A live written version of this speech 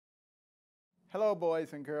Hello,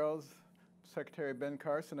 boys and girls. Secretary Ben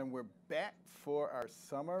Carson, and we're back for our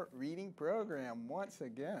summer reading program once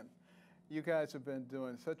again. You guys have been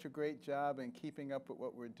doing such a great job in keeping up with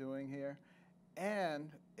what we're doing here,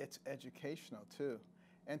 and it's educational too.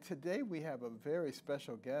 And today we have a very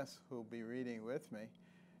special guest who will be reading with me.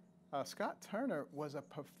 Scott Turner was a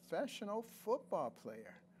professional football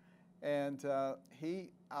player, and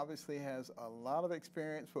he obviously has a lot of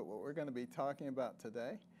experience with what we're going to be talking about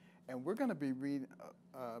today. And we're going to be reading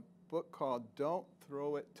a book called Don't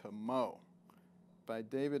Throw It to Mo by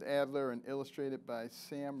David Adler and illustrated by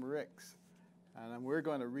Sam Ricks. And we're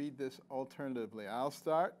going to read this alternatively. I'll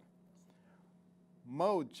start.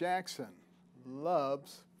 Mo Jackson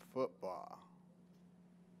loves football.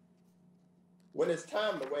 When it's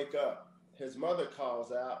time to wake up, his mother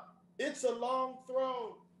calls out, "It's a long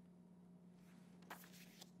throw."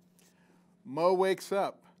 Mo wakes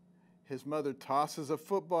up. His mother tosses a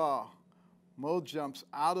football. Mo jumps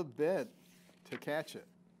out of bed to catch it.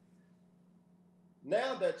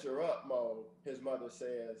 "Now that you're up, Mo," his mother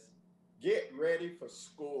says, "get ready for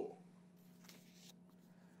school."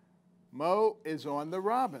 Mo is on the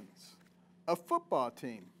Robins, a football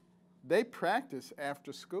team. They practice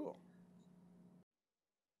after school.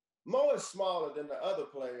 Mo is smaller than the other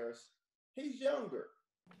players. He's younger.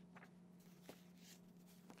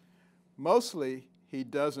 Mostly, he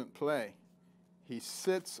doesn't play. He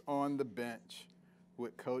sits on the bench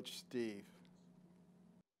with Coach Steve.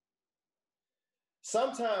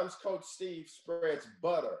 Sometimes Coach Steve spreads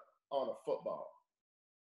butter on a football.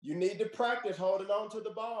 You need to practice holding on to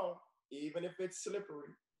the ball, even if it's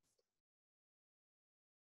slippery.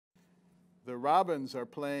 The Robins are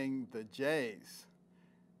playing the Jays.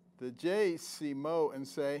 The Jays see Mo and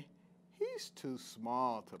say, "He's too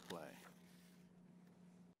small to play."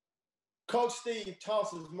 Coach Steve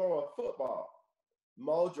tosses Mo a football.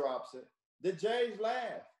 Mo drops it. The Jays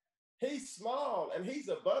laugh. "He's small and he's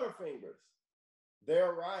a Butterfingers."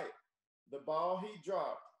 They're right. The ball he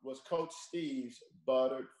dropped was Coach Steve's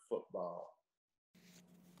buttered football.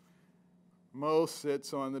 Mo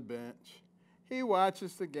sits on the bench. He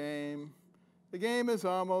watches the game. The game is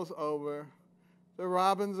almost over. The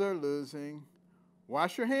Robins are losing.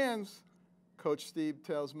 "Wash your hands," Coach Steve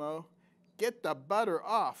tells Mo. "Get the butter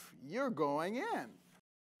off. You're going in."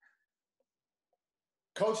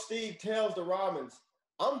 Coach Steve tells the Robins,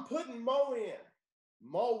 "I'm putting Mo in.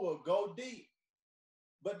 Mo will go deep.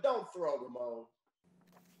 But don't throw to Mo."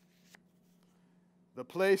 The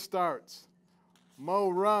play starts. Mo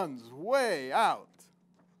runs way out.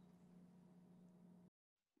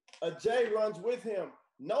 A Jay runs with him.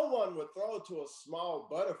 "No one would throw to a small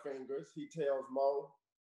Butterfingers," he tells Mo.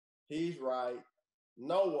 He's right.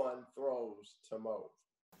 No one throws to Mo.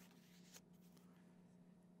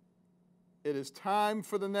 It is time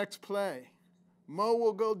for the next play. Mo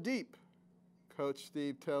will go deep, Coach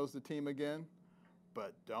Steve tells the team again.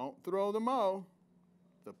 But don't throw to Mo.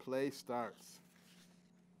 The play starts.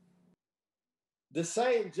 The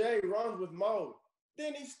same Jay runs with Mo.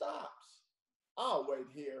 Then he stops. "I'll wait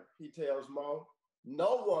here," he tells Mo.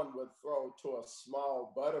 "No one would throw to a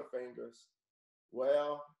small Butterfingers."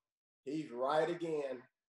 Well, he's right again.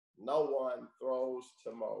 No one throws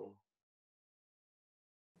to Mo.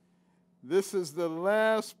 This is the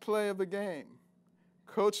last play of the game.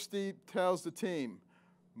 Coach Steve tells the team,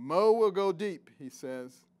 "Mo will go deep," he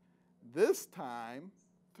says. "This time,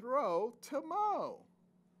 throw to Mo."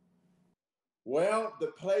 Well,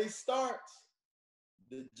 the play starts.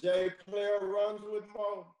 The J player runs with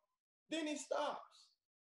Mo. Then he stops.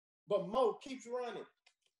 But Mo keeps running.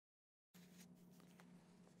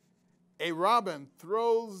 A Robin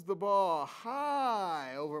throws the ball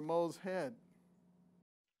high over Mo's head.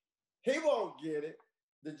 "He won't get it,"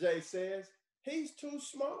 the J says. "He's too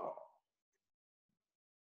small."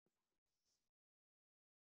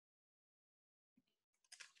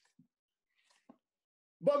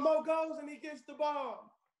 But Mo goes and he gets the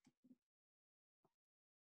ball.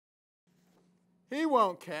 "He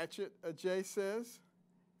won't catch it," a Jay says.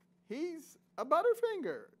 "He's a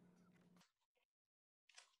Butterfinger."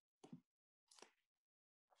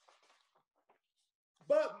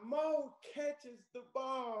 But Mo catches the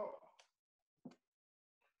ball.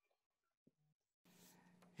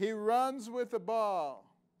 He runs with the ball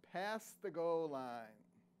past the goal line.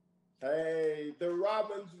 Hey, the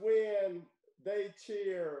Robins win. They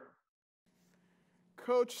cheer.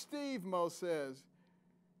 Coach Steve, Mo says,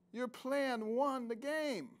 "Your plan won the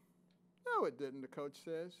game." "No, it didn't," the coach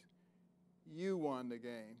says. "You won the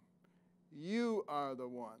game. You are the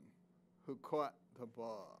one who caught the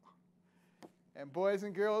ball." And boys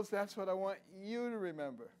and girls, that's what I want you to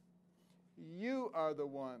remember. You are the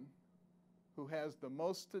one who has the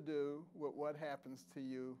most to do with what happens to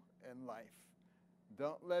you in life.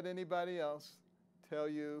 Don't let anybody else tell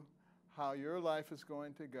you how your life is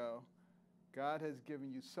going to go. God has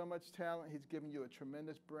given you so much talent. He's given you a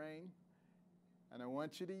tremendous brain, and I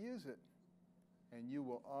want you to use it, and you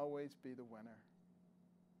will always be the winner.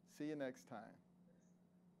 See you next time.